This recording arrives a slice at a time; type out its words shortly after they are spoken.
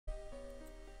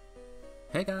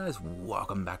Hey guys,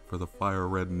 welcome back for the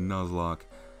FireRed Nuzlocke.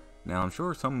 Now I'm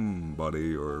sure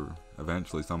somebody, or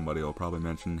eventually somebody, will probably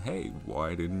mention, hey,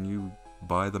 why didn't you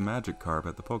buy the magic carp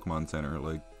at the Pokemon Center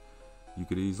like you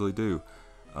could easily do?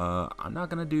 I'm not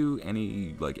gonna do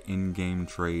any like in-game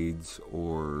trades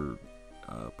or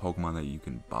Pokemon that you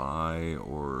can buy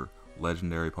or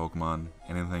legendary Pokemon,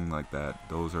 anything like that.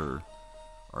 Those are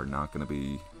not gonna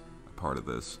be a part of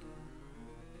this.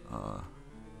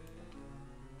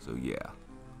 So yeah,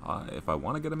 if I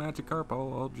want to get a magic carp,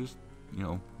 I'll just, you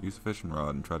know, use a fishing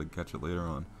rod and try to catch it later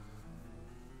on.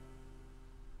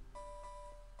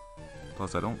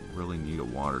 Plus, I don't really need a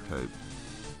water type,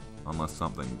 unless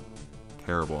something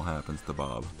terrible happens to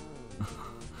Bob.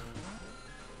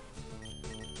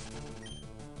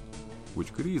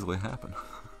 Which could easily happen.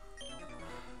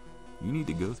 You need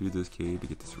to go through this cave to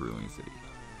get to Cerulean City.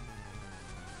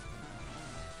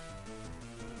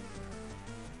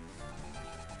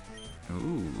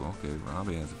 Ooh, okay,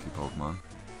 Robbie has a few Pokemon.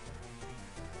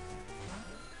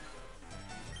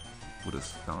 Would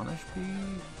Astonish be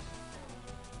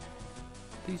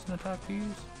decent attack to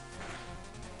use?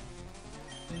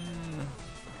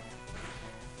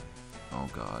 Oh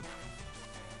god.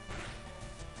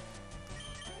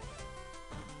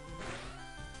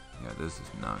 Yeah, this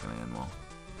is not gonna end well.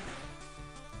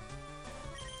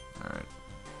 Alright.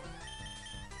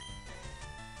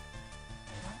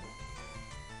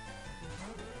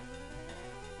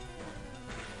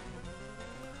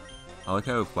 I like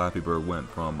how Flappy Bird went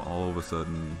from all of a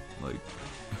sudden, like,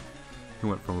 he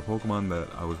went from a Pokemon that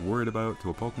I was worried about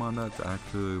to a Pokemon that's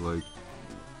actually, like,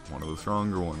 one of the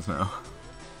stronger ones now.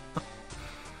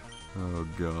 Oh,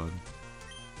 God.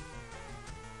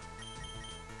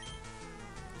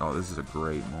 Oh, this is a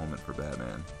great moment for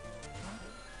Batman.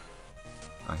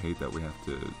 I hate that we have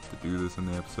to do this in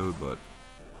the episode, but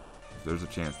if there's a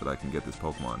chance that I can get this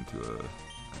Pokemon to a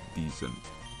decent...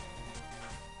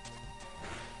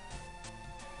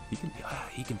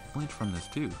 He can flinch from this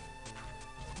too.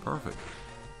 Perfect.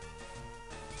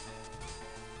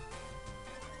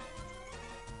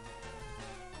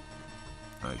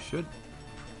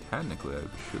 Technically I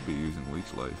should be using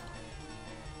Leech Life.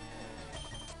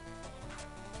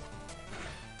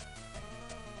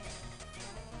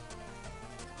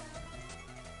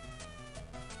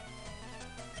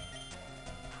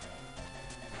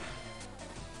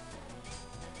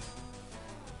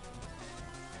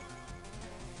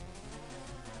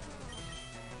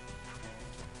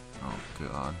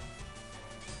 God.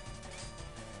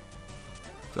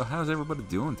 So how's everybody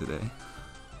doing today?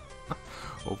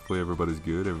 Hopefully everybody's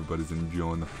good, everybody's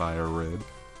enjoying the FireRed.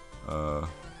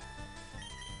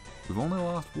 We've only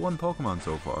lost one Pokemon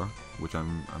so far, which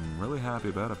I'm really happy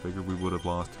about. I figured we would have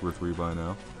lost 2 or 3 by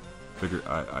now.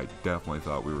 I definitely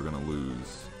thought we were gonna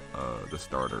lose the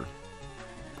starter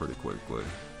pretty quickly.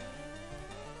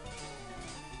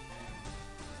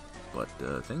 But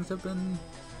things have been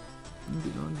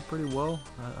doing pretty well.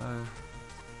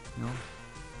 You know,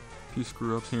 a few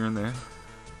screw-ups here and there.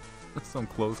 Some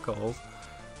close calls.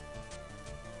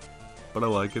 But I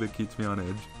like it, it keeps me on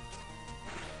edge.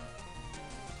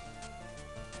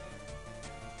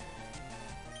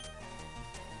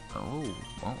 Oh,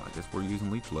 well, I guess we're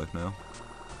using Leech Life now.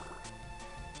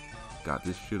 God,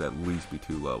 this should at least be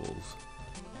 2 levels.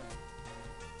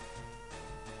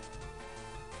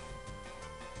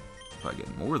 If I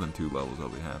get more than 2 levels, I'll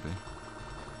be happy.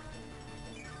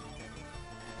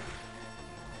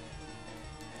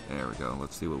 There we go,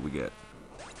 let's see what we get.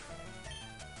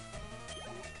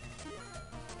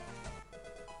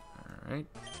 Alright.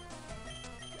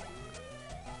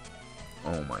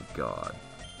 Oh my god.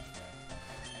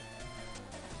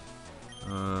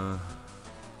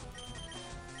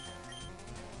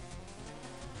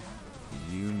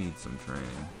 You need some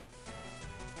training.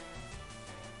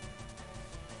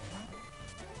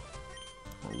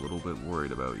 I'm a little bit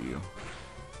worried about you.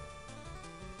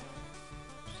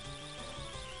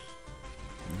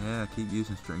 Yeah, keep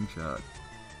using String Shot.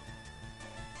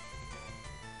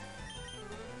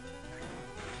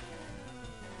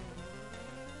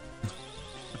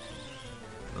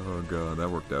 Oh god, that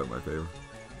worked out in my favor.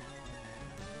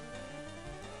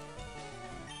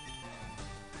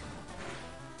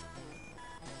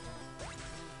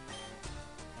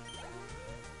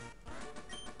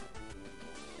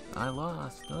 I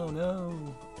lost, oh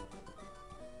no!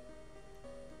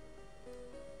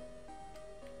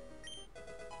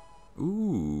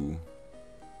 Ooh.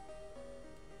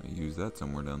 I use that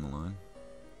somewhere down the line.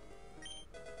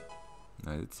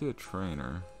 I did see a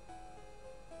trainer.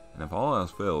 And if all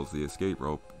else fails, the escape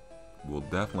rope will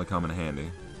definitely come in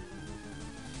handy.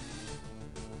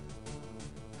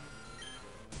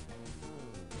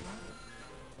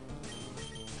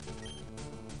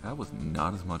 That was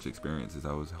not as much experience as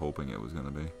I was hoping it was gonna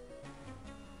be.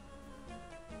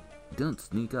 Don't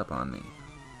sneak up on me.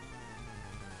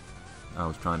 I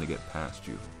was trying to get past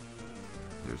you.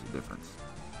 There's a difference.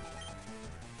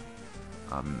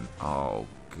 Oh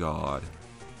god.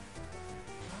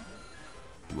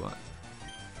 What?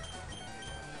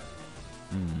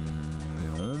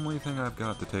 The only thing I've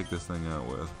got to take this thing out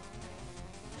with.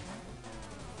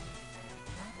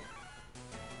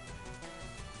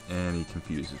 And he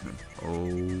confuses me.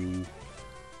 Oh.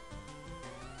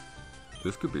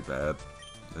 This could be bad.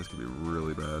 This could be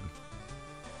really bad.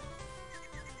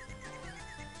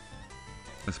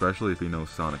 Especially if he knows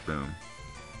Sonic Boom.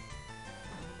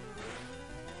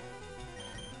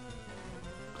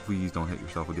 Please don't hit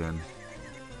yourself again.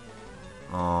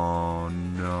 Oh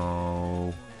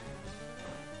no.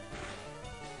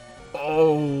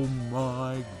 Oh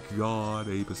my god,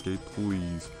 Ape Escape,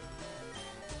 please.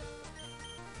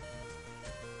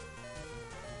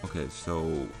 Okay,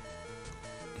 so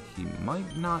he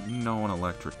might not know an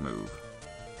electric move.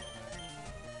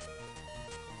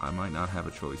 I might not have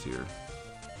a choice here.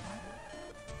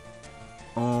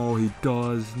 Oh, he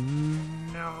does.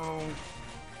 No.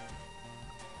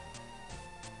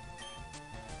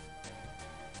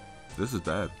 This is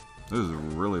bad. This is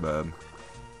really bad.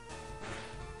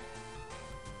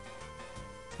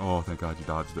 Oh, thank God you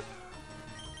dodged it.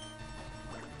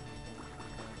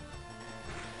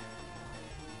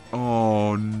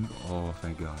 Oh, oh,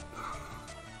 thank God.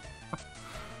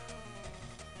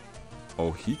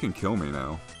 Oh, he can kill me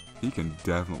now. He can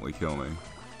definitely kill me.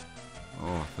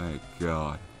 Oh, thank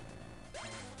God.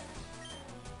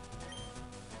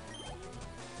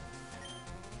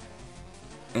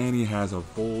 And he has a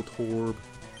Voltorb.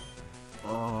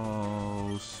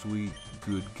 Oh, sweet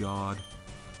good God.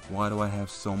 Why do I have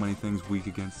so many things weak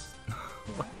against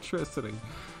electricity?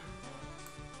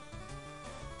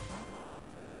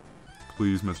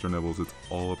 Please, Mr. Nibbles, it's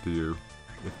all up to you.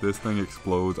 If this thing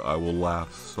explodes, I will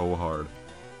laugh so hard.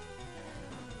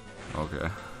 Okay.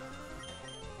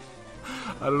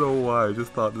 I don't know why, I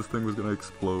just thought this thing was gonna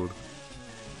explode.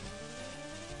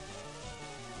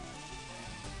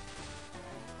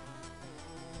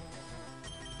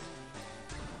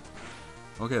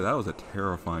 Okay, that was a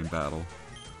terrifying battle.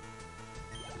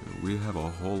 We have a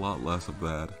whole lot less of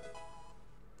that.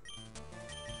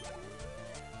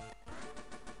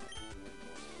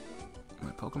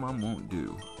 My Pokemon won't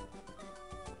do.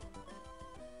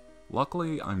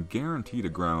 Luckily, I'm guaranteed a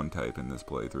ground type in this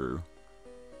playthrough.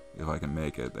 If I can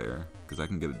make it there. Because I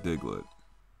can get a Diglett.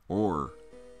 Or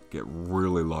get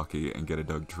really lucky and get a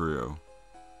Dugtrio.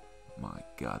 My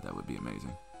God, that would be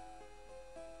amazing.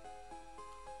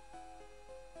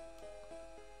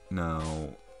 Now,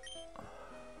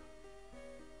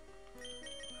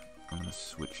 I'm going to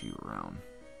switch you around.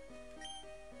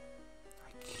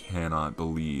 I cannot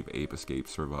believe Ape Escape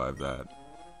survived that.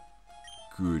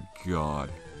 Good God.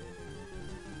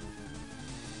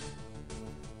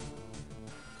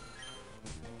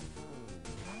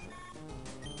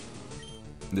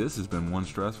 This has been one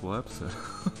stressful episode.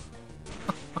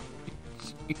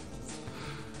 Jeez.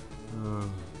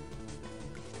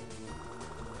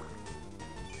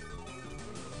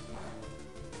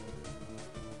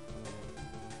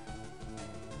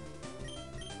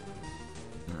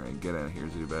 Alright, get out of here,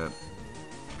 Zubat.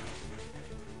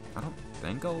 I don't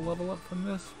think I'll level up from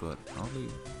this, but I'll be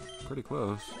pretty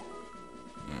close.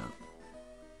 Yeah.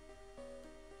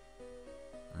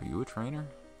 Are you a trainer?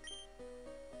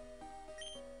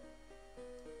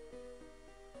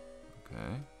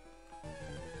 Okay.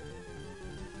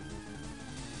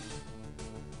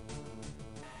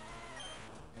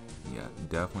 Yeah,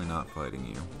 definitely not fighting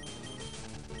you.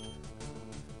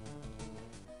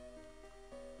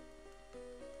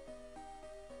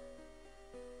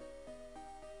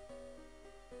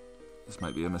 This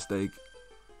might be a mistake.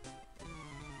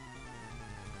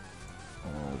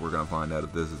 Oh, we're gonna find out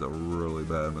if this is a really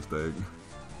bad mistake.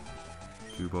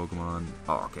 2 Pokemon.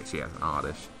 Oh, okay, she has an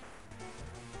Oddish.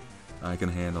 I can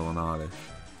handle an Oddish.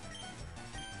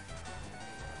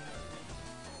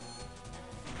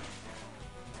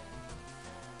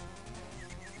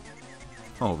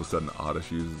 All of a sudden,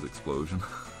 Oddish uses Explosion.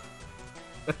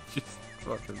 Just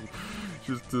fucking,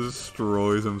 just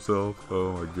destroys himself.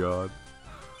 Oh my God.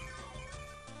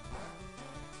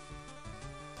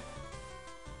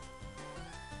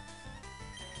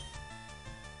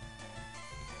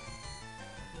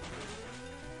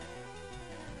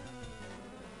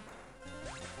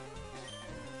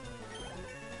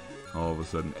 All of a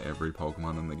sudden, every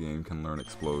Pokemon in the game can learn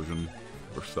Explosion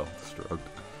or Self-Destruct.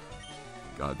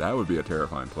 God, that would be a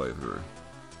terrifying playthrough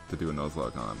to do a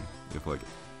Nuzlocke on. If, like,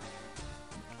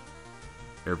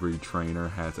 every trainer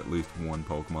has at least one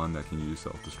Pokemon that can use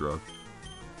self-destruct.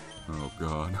 Oh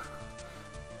god.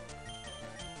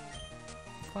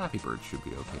 Flappy Bird should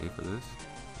be okay for this.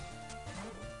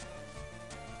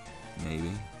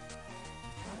 Maybe.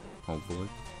 Hopefully.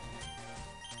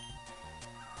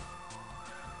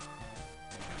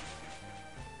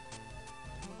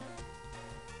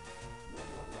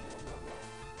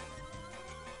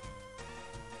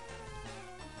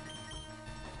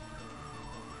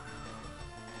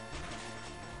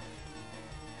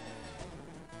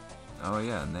 Oh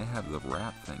yeah, and they have the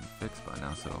rap thing fixed by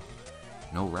now, so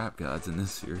no rap gods in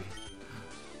this series.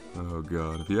 Oh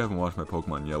god, if you haven't watched my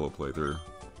Pokemon Yellow playthrough,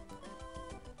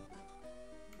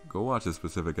 go watch a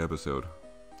specific episode.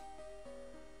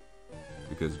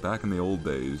 Because back in the old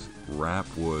days, rap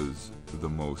was the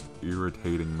most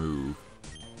irritating move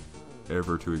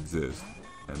ever to exist,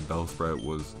 and Bellsprout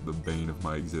was the bane of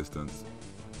my existence.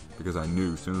 Because I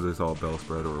knew as soon as I saw a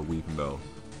Bellsprout or a Weeping Bell,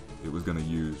 it was gonna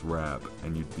use rap,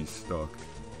 and you'd be stuck.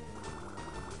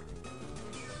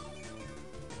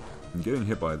 And getting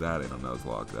hit by that in a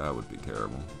Nuzlocke, that would be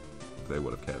terrible. If they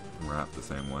would have kept rap the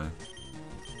same way.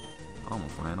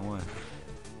 Almost ran away.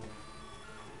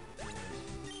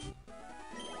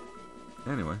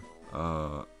 Anyway,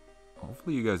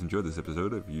 hopefully you guys enjoyed this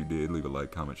episode. If you did, leave a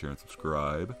like, comment, share, and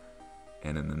subscribe.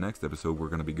 And in the next episode, we're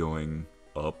gonna be going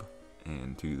up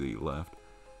and to the left.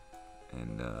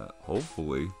 And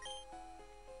hopefully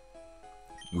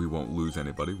we won't lose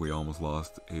anybody. We almost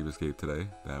lost Avescape today.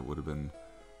 That would have been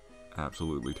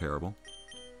absolutely terrible.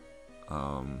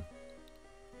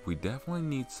 We definitely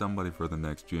need somebody for the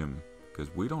next gym,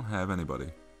 because we don't have anybody.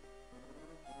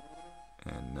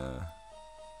 And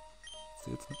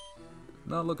it's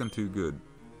not looking too good.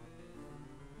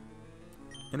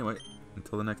 Anyway,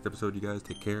 until the next episode, you guys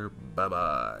take care.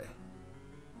 Bye-bye.